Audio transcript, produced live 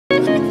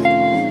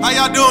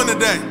How y'all doing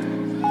today?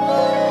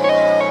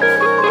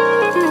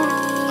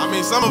 I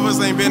mean, some of us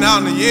ain't been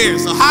out in a year,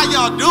 so how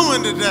y'all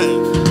doing today?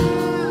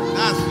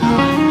 That's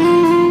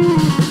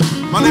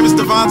my name is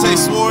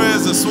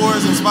Suarez of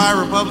Suarez Inspired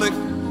Republic,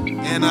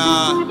 and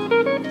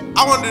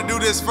I wanted to do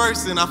this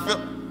first, and I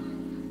felt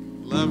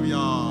love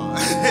y'all.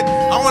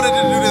 I wanted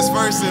to do this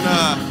first,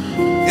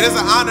 and it is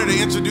an honor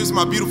to introduce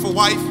my beautiful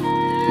wife,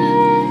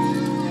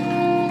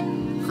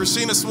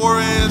 Krisheena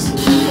Suarez,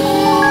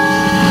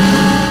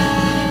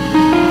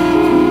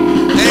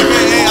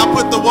 aka I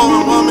put the woe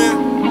in woman,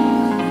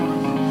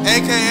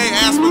 aka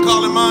Aspen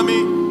call her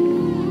mommy,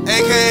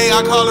 aka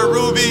I call her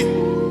Ruby.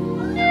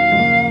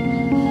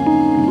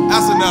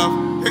 That's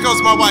enough. Here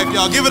goes my wife,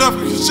 y'all. Give it up for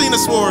Krisheena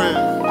Suarez.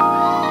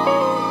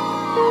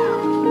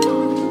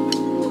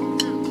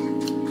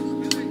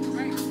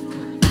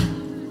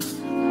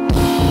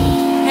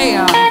 Hey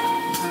y'all.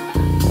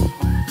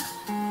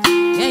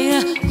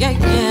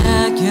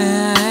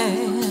 Yeah.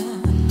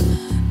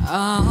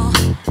 Oh.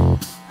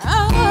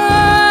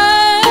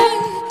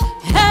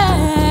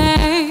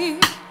 Hey.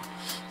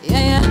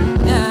 Yeah.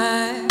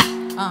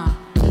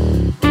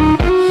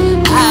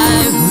 I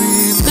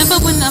remember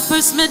when I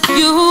first met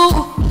you.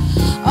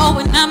 Oh,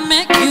 when I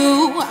met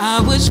you,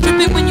 I was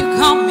tripping when you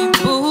called me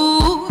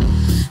boo.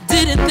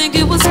 Didn't think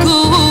it was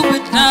cool,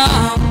 but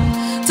now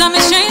time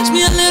has changed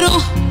me a little.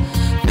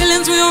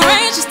 Feelings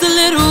rearranged just a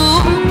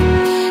little,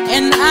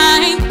 and I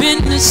ain't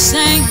been the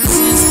same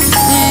since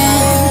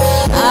then.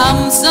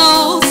 I'm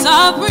so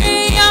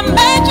sorry I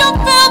made you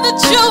feel that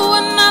you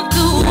were not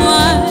the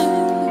one.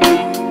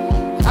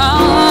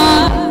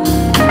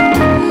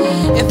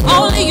 If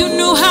only you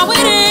knew how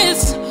it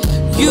is,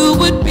 you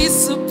would be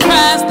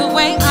surprised the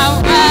way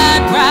I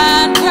ride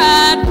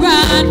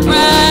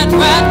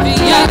for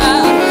ya.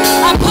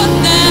 I put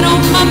that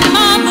on my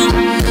mama,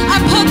 I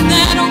put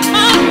that on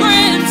my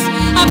friends,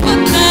 I put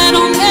that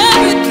on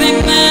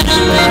everything that I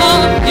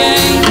love,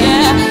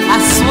 yeah. I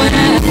swear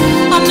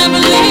I'll never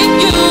leave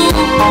you,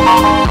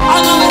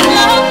 I'll always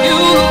love you,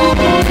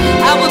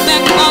 I will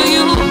back for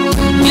you,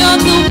 you're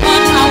the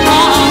one I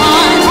want.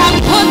 I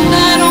put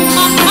that on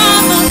my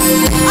mama,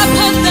 I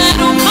put that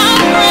on my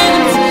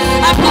friends,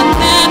 I put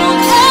that on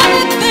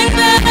everything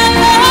that I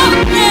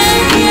love,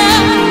 yeah.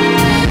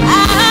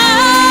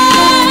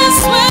 I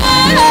swear,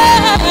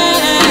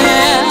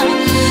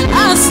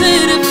 I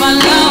said if I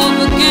love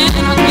again,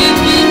 I'll give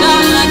it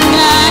all I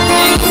got.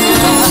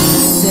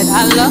 Said I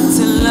love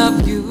to love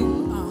you,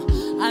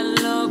 I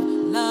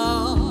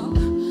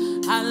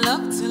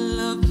love to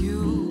love you,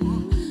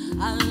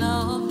 I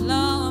love,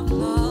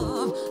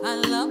 I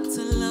love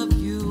to love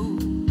you,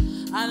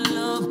 I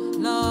love,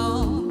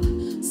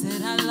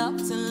 said I love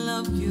to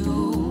love you.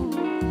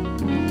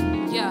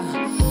 Yeah,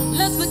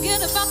 let's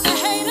forget about the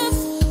haters,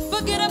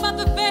 forget about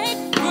the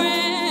fake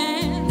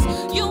friends.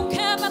 You don't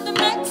care about the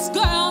next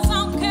girls, I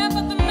don't care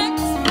about the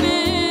next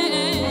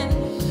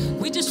men.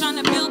 We just trying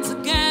to build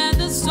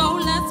together, so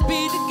let's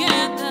be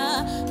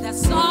together.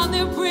 That's all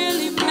that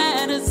really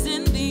matters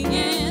in the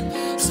end.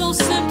 So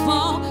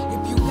simple,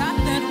 if you got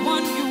that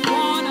one you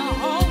wanna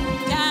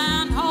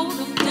hold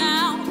them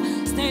down.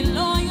 Stay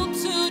loyal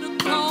to the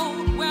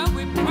code, where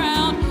we're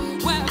proud,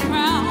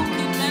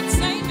 keep that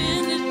same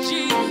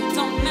energy,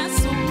 don't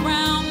mess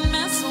around.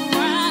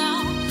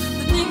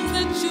 The things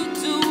that you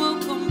do will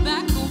come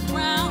back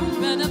around,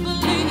 better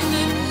believe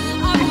it.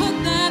 I put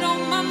that on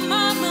my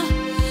mama,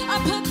 I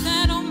put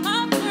that on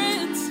my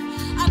friends,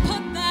 I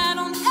put that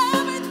on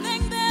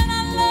everything that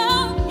I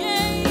love,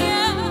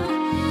 yeah.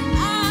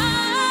 I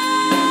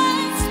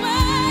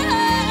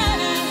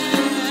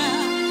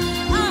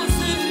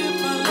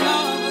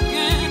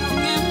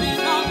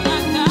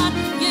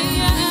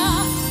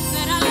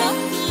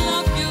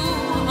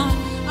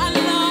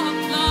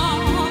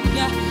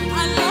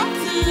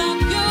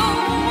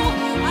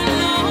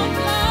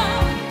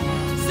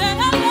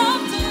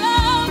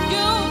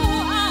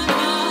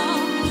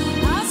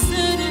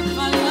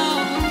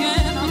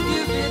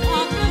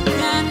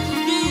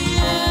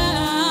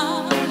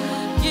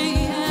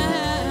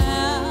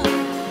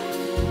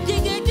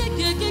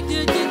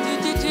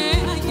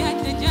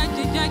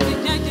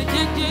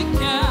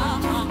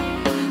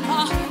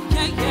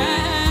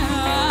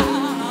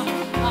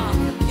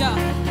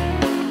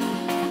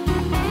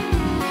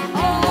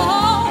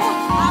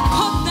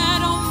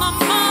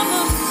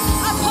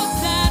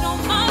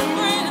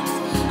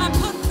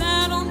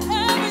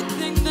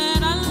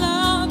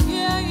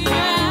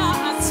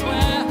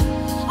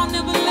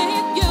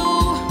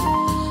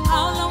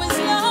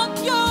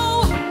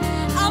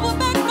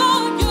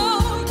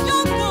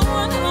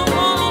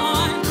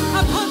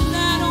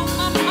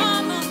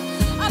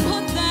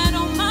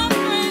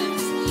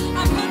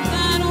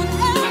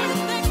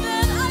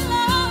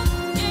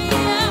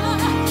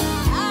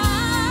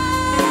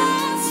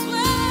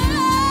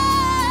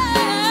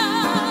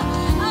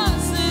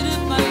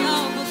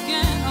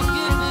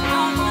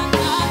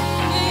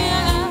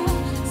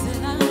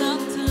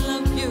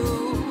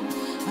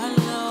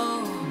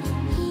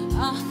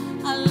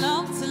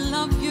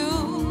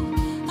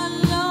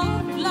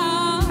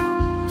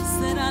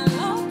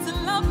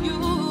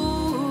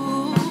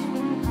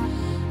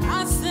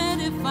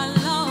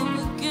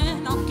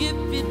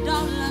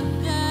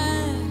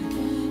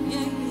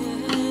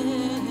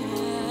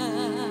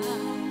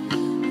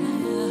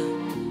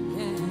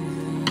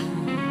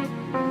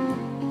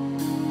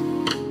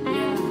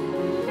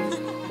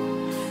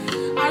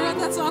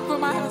for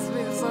my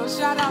husband. So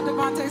shout out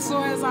to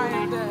Suarez, I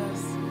am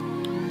this.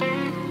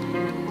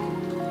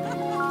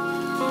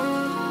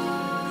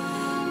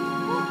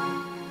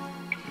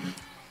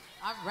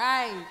 All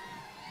right.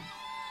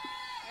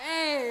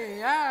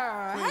 Hey,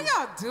 how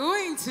y'all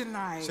doing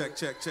tonight? Check,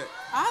 check, check.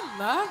 I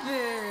love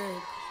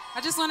it. I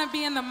just want to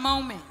be in the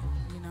moment,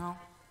 you know.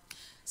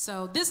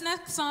 So this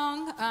next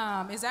song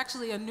is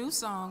actually a new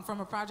song from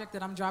a project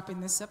that I'm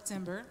dropping this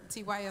September.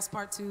 TYS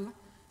Part 2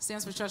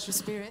 stands for Trust Your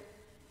Spirit.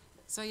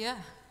 So yeah,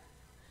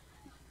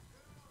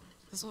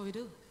 that's what we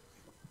do.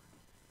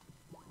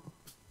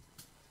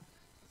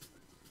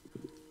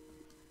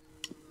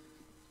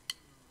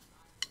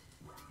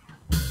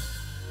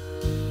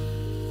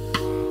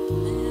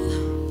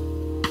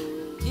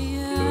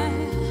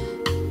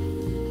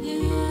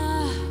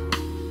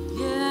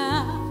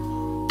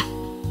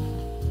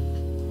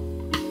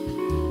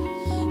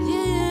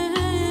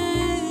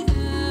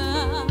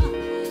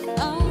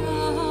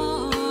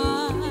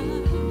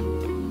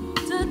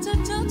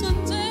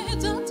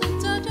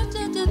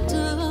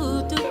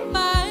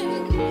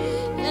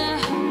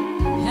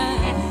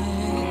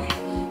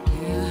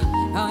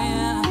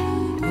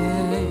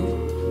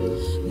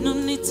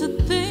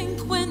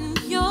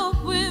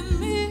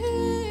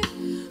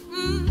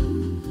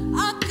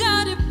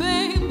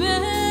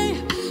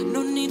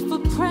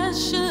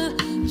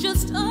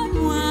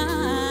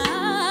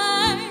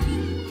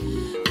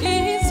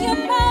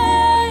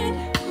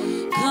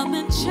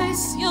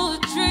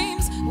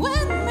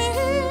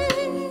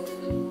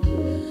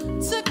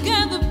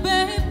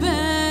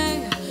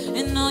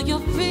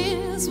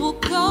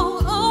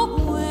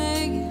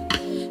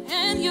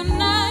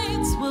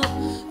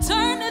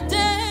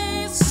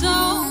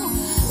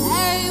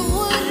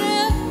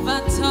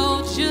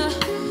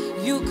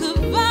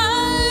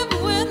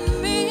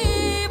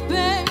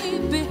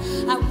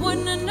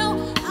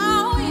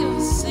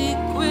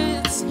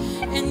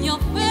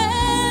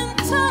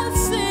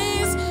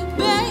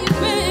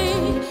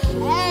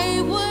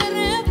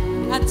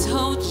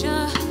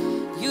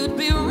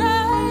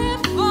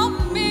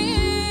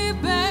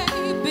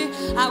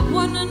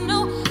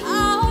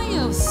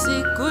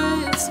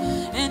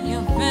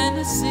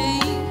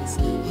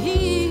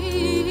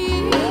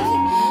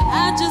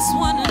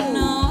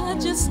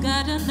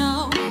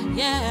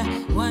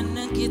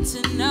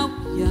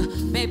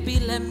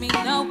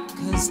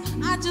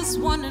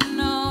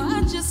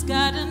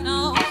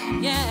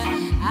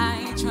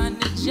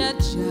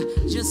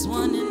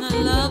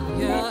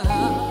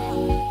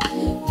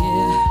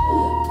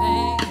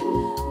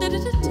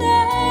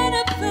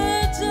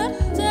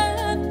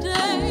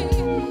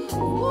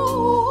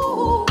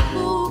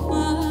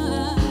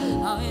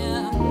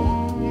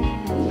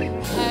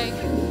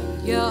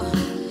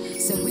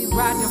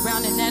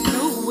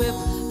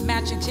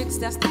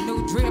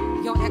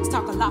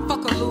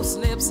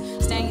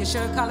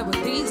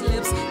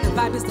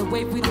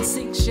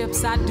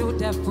 I do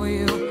that for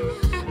you.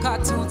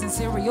 Cartoons and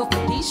cereal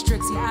for these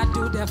tricks, yeah, I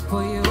do that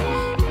for you.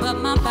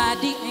 But my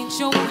body ain't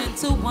your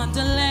winter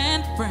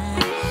wonderland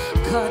friend.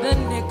 Cut a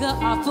nigga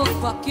off for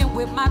fucking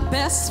with my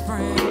best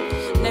friend.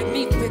 Let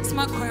me fix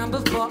my crown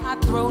before I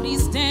throw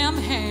these damn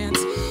hands.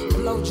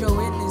 Blow Joe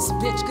in this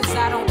bitch, cause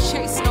I don't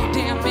chase no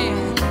damn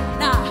man.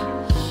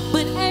 Nah,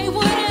 but hey,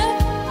 what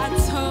if I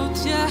told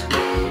ya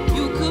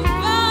you could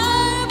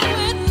vibe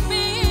with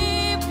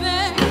me,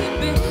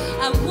 baby?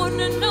 I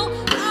wanna know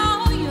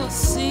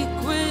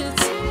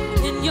secrets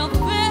in your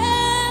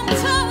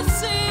fantasies,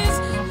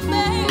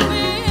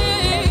 baby.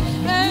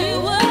 Hey,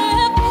 what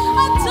if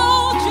I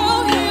told you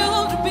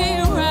you'd be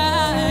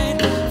right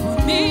for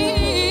me?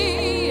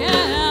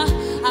 Yeah,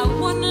 I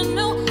wanna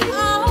know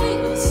all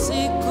your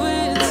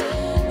secrets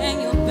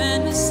and your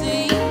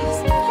fantasies.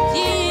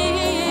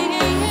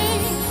 Yeah.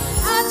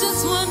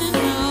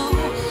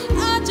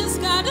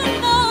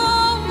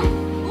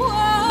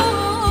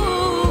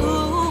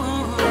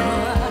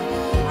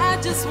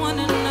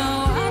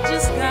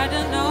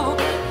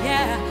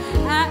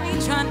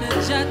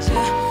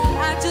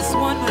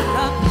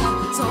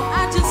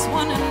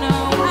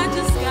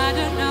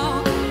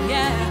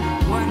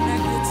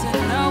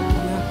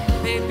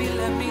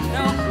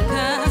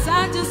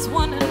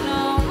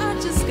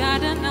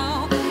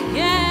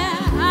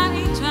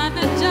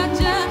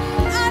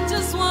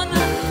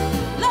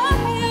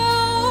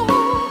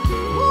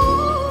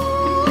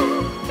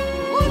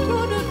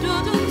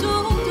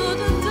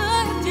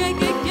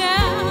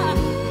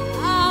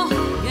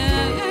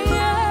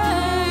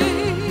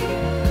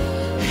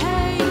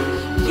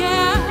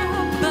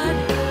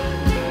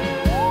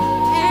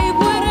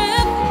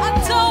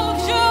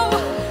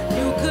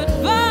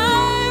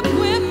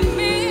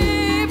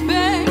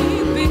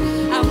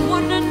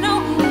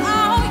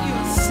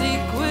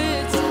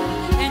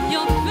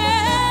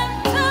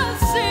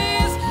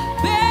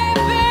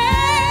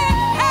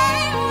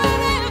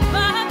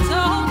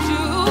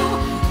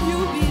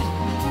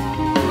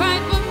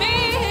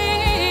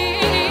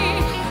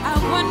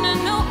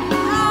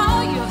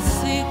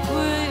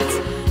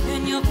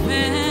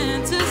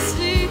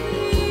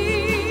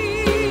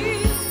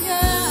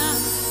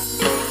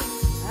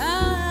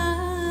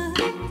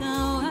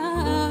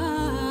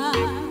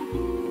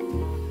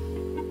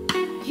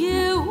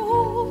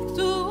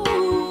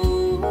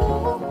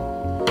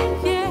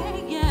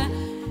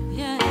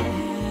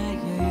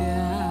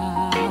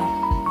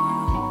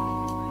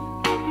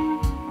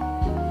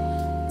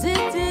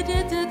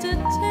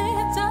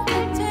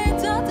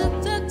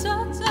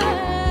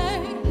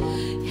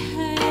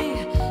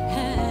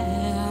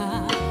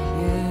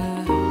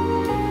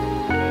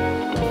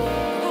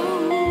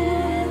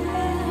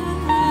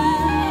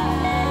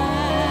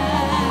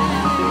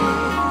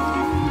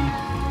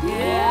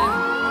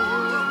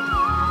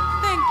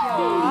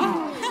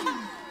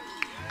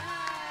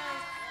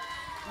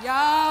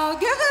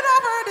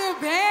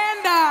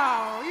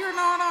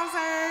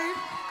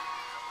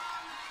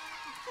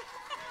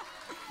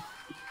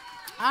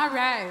 All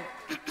right.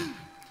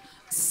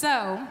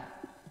 So,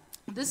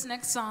 this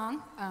next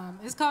song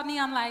is called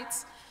Neon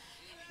Lights.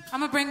 I'm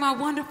gonna bring my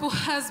wonderful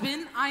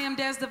husband, I am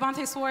Des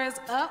Devontae Suarez,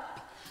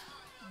 up.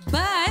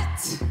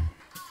 But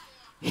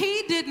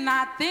he did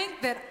not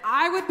think that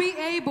I would be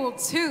able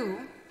to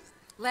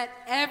let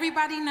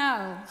everybody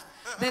know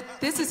that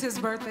this is his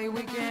birthday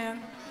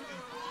weekend.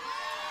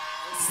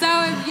 So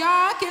if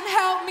y'all can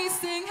help me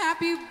sing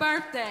happy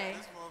birthday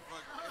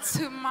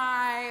to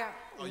my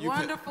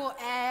wonderful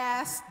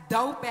ass,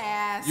 dope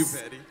ass. You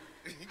petty.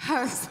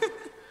 Husband.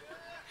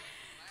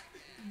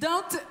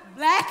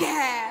 Black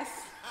ass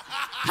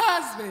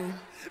husband.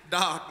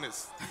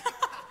 Darkness.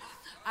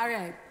 All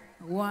right.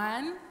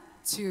 1,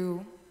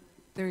 2,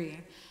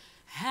 3.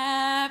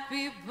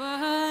 Happy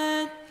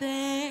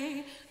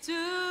birthday to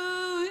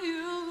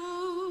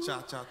you.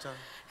 Cha, cha, cha.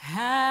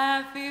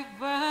 Happy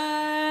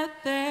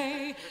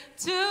birthday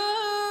to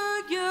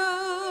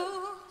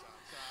you.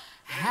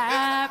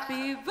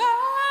 Happy birthday.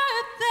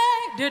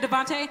 Dear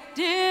Devontae.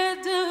 Dear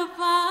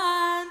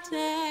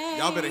Devontae.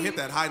 Y'all better hit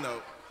that high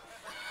note.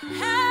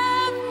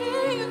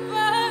 Happy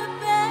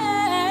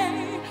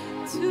birthday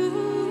to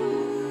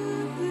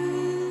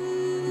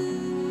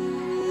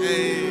you.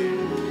 Hey.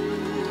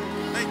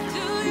 Thank you.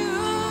 To you.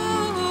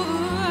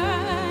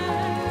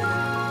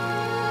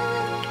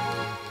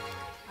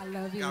 I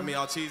love you. Got me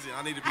all cheesy.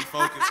 I need to be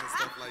focused and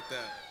stuff like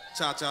that.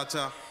 Cha, cha,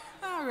 cha.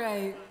 All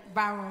right,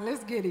 Byron,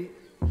 let's get it.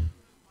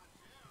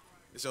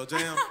 It's your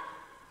jam.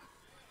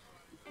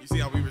 You see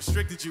how we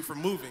restricted you from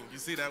moving. You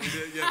see that we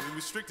did? Yeah, we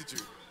restricted you.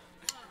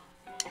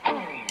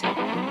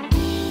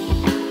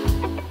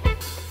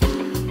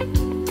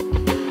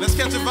 Let's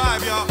catch a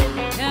vibe, y'all.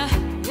 Yeah,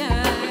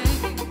 yeah.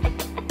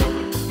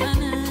 Na,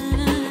 na,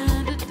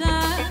 na, da, da,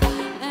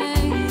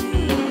 hey.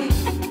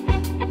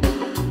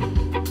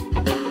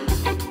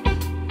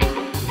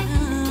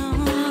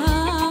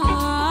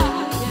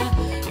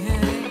 Yeah,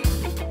 yeah.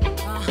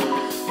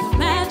 The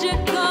magic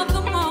of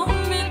the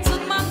moment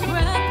took my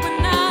breath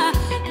when I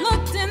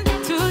looked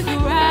into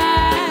your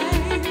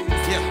eyes.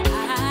 Yeah.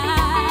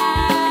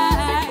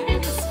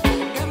 Eyes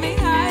got me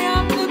high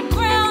off the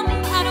ground. I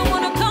don't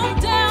wanna come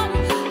down.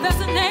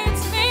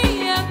 Fascinates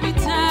me every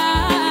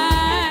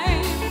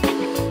time.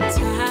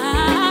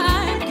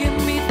 Time, give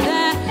me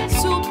that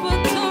super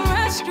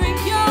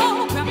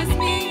terrestrial. Promise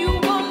me you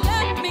won't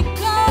let me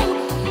go.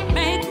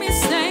 Make me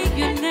say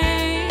your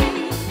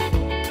name.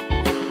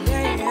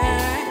 Yeah,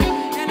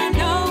 yeah. And I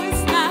know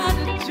it's not a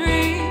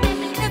dream.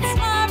 It's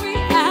my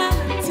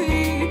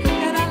reality.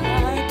 And I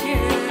like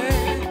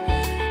it.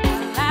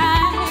 I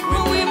like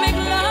when we make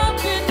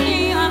love in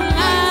neon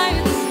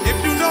lights. If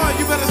you know it,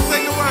 you better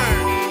say the word.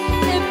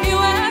 If you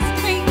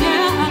ask me,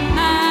 yeah, I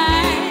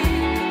might.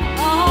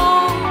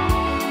 Oh,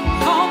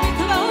 hold me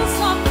close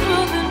all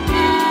through the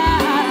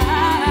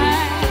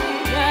night.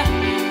 Yeah,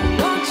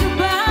 want your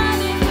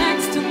body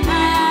next to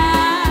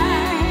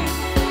mine.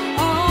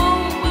 Oh,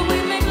 when we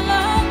make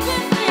love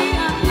in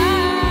neon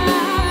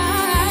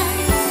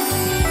lights.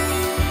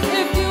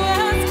 If you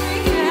ask me,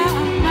 yeah, I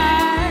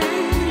might.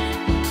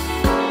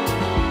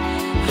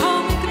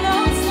 Hold me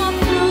close all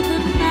through the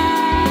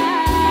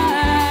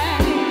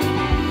night.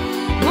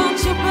 Want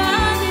your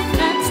body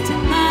next to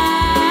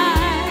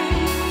mine.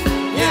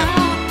 Yeah.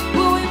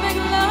 Will we make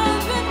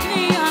love in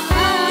neon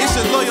lights? It's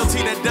your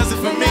loyalty that does it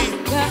for me.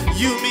 Yeah.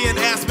 You, me, and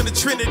Aspen, the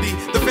Trinity.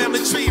 The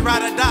family tree,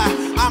 ride or die.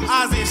 I'm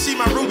Ozzy and she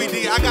my Ruby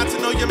D. I got to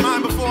know your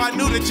mind before I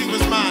knew that you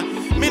was mine.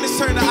 Minutes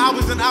turn to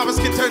hours and hours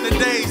can turn to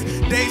days.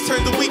 Days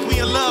turn to week, we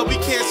in love, we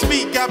can't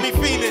speak. Got me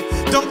fiending.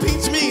 Don't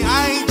pinch me,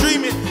 I ain't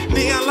dreaming.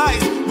 Neon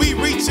lights, we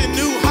reaching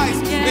new heights.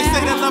 They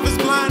say that love is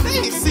blind, they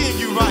ain't seeing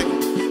you right.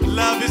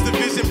 Love is the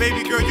vision,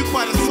 baby girl, you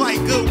quite a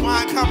sight. Good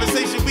wine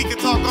conversation, we can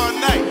talk all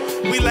night.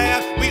 We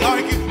laugh, we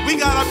argue, we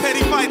got our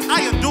petty fights.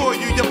 I adore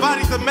you, your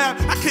body's a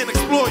map, I can't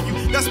explore you.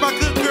 That's my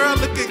good girl,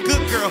 looking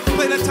good girl.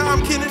 Play that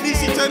Tom Kennedy,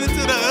 she turned into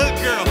the hood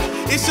girl.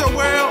 It's your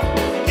world,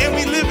 and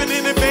we living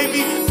in it,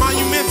 baby.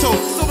 Monumental,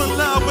 so in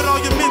love with all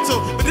your mental.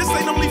 But this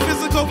ain't only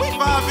physical, we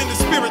vibe in the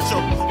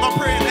spiritual. My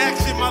prayer in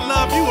action, my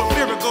love, you a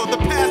miracle. The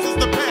past is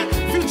the past,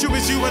 future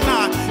is you and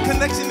I.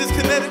 Connection is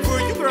kinetic for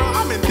you, girl,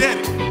 I'm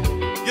indebted.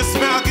 Your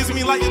smile gives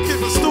me light, your kiss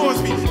restores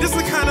me. This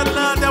the kind of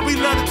love that we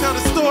love to tell the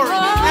story.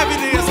 Every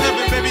day is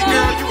heaven, baby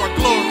girl, you are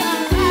glory.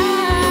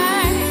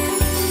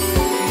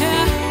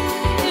 Yeah,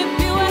 if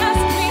you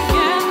ask me,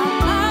 yeah, I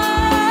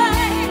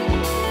might.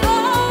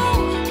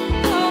 Oh,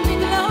 hold me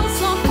close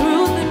all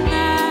through the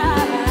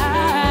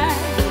night.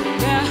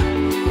 Yeah,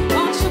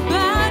 want your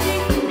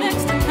body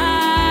next to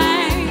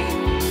mine.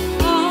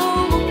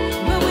 Oh,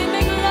 when we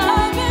make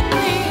love in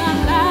neon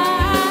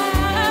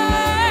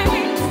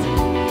lights.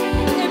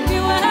 If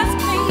you ask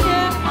me,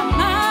 yeah, I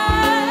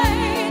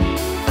might.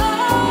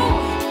 Oh,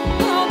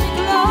 hold me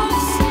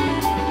close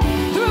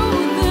through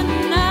the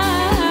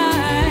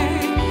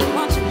night.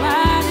 Want your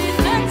body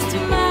next to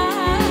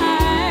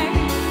mine.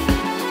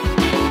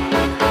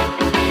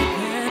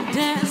 And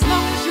as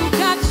long as you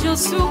got your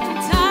suit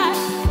tied,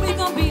 we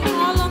gon' be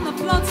all on the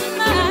floor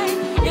tonight.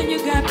 And you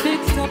got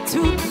fixed up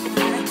to the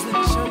max. Let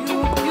me show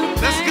you a few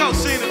things. Let's go,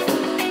 Sheena.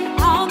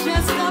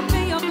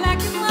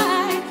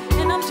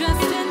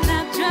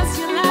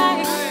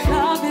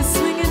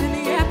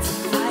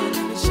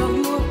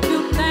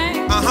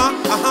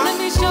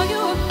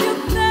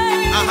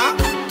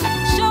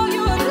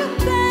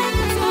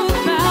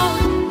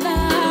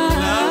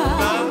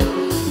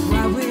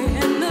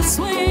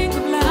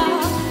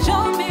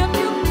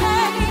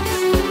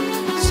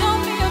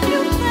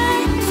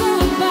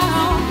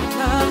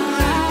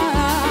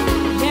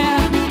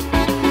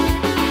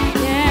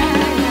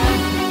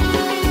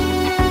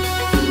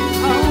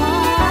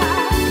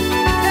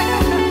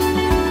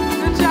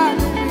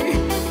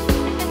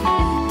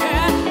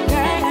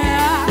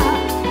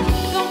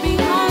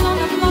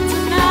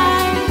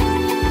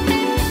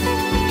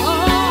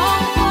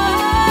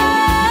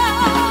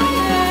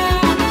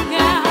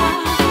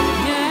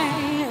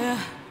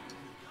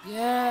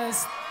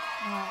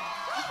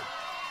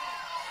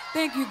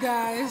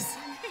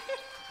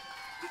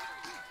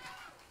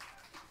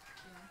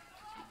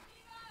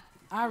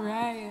 All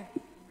right.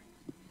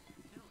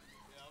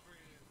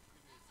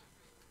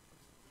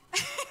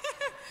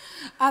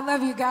 I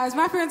love you guys.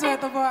 My friends are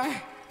at the bar.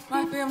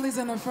 My family's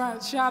in the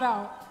front. Shout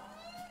out.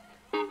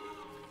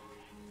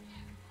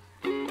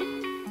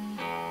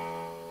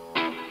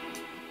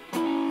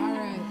 All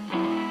right.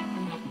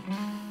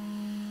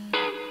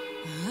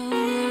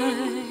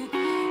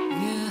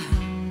 Yeah.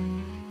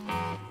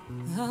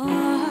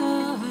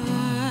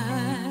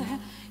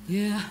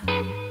 Yeah.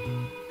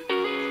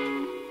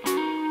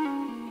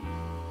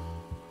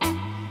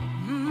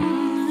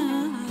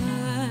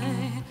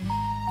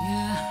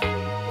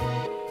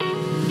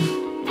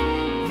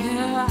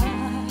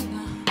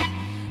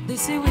 They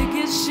say we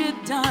get shit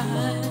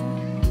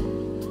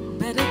done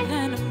better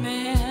than a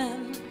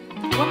man.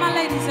 Where my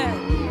ladies at?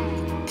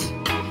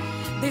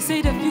 They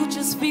say the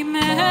future's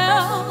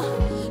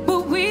female,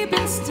 but we've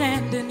been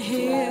standing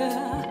here,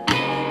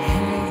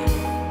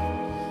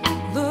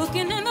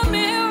 looking in the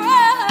mirror,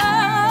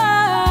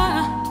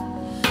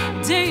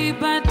 day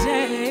by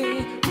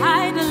day,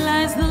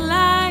 idolize the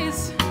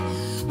lies.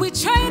 We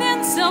trade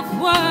in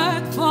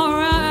self-worth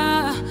for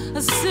a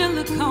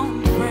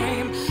silicone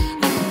frame.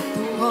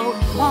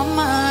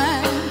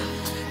 Woman,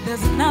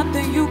 there's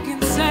nothing you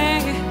can say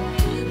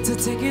to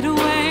take it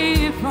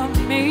away from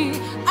me.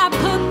 I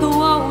put the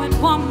woe in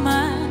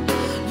woman.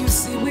 You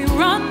see, we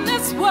run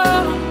this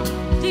world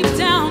deep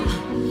down.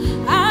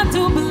 I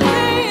do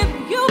believe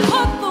you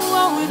put the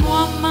woe in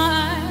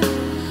woman.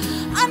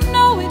 I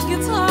know it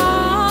gets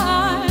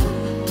hard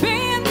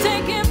being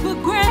taken for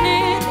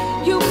granted.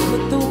 You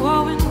put the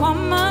woe in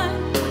woman.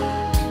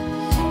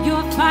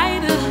 You're a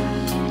fighter,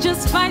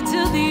 just fight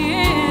till the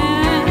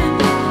end.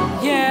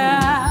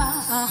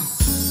 Yeah.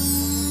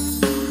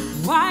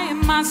 Why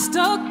am I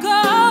stuck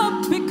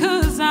up?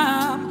 Because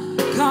I'm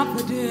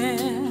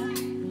confident.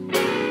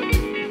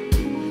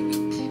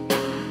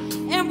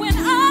 And when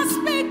I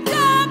speak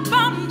up,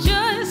 I'm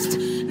just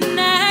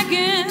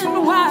nagging.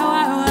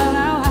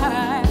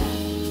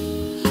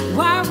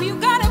 Why you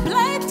gotta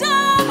play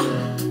dumb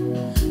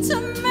to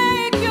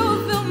make you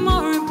feel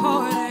more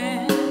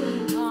important?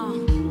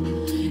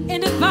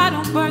 And if I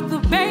don't birth the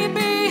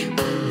baby,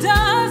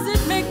 does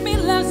it make me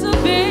less a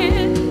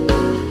bit?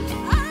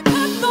 I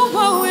put the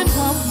woe in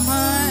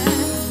woman.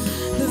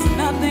 There's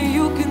nothing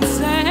you can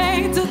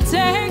say to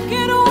take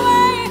it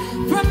away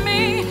from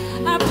me.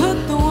 I put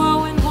the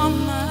woe in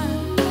woman.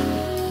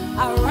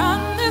 I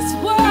run this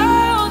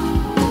world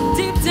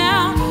deep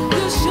down.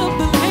 You should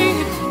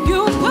believe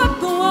you put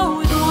the woe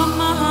in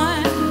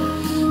woman.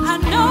 I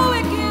know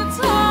it gets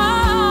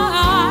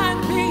hard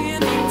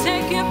being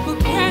taken for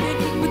granted,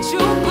 but you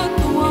put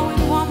the woe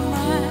in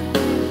woman.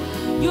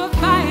 You're a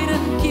fighter,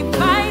 keep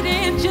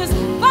fighting, just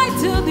fight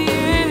till the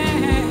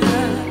end.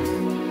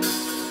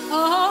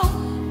 Oh,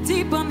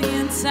 deep on the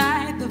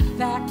inside, the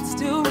fact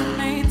still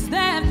remains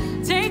that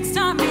takes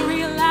time to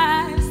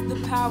realize the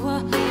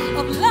power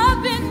of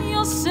loving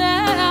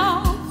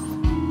yourself.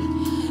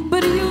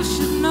 But you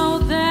should know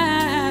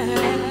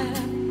that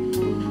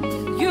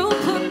you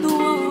put the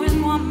woe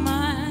in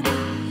woman.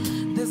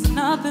 There's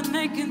nothing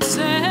they can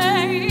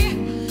say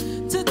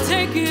to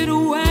take it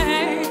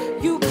away.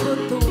 You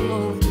put the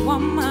woe in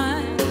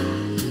woman.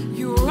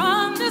 You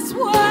run this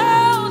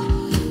world.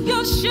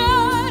 You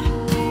should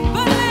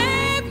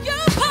believe you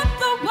put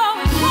the woe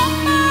in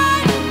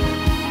woman.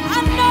 I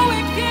know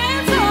it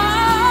gets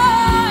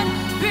hard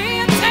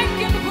being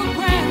taken for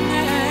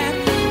granted.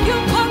 You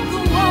put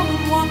the woe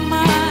in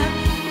woman.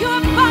 You're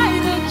a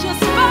fighter,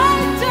 just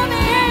fight to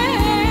the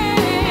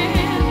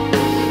end.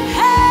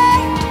 Hey,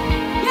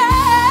 yeah.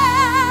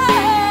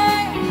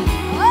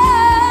 Oh.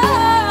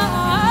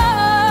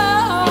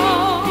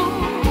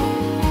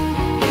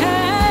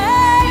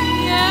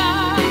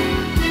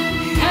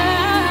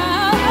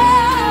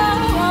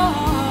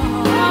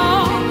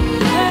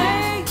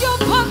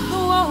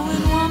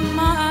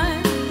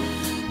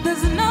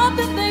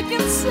 They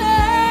can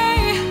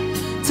say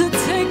to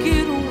take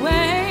it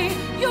away.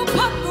 You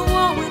put the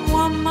woe in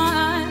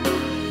woman.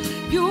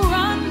 You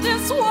run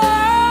this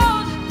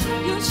world.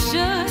 You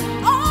should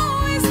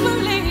always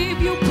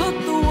believe you put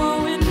the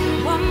woe in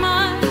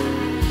woman.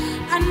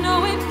 I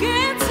know it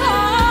gets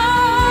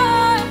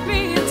hard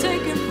being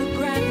taken for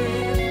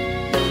granted.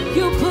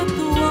 You put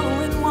the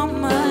woe in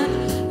woman.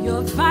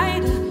 You're a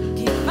fighter,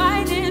 keep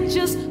fighting,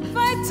 just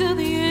fight till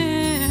the end.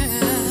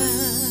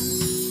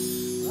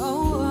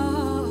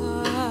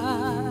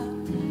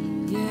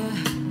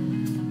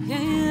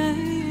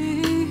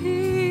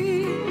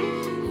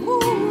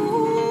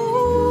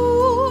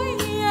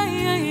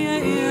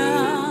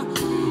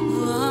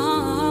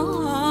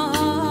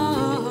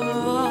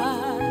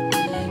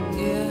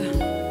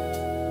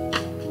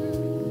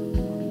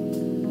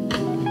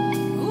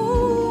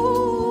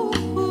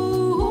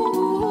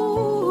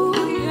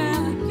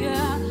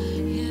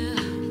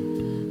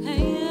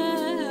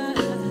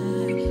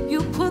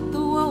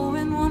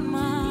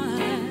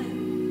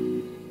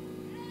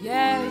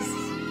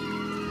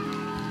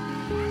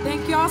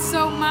 Thank y'all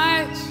so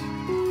much.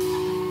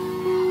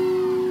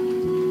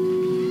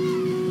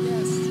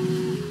 Yes.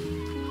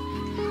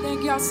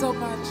 Thank y'all so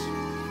much.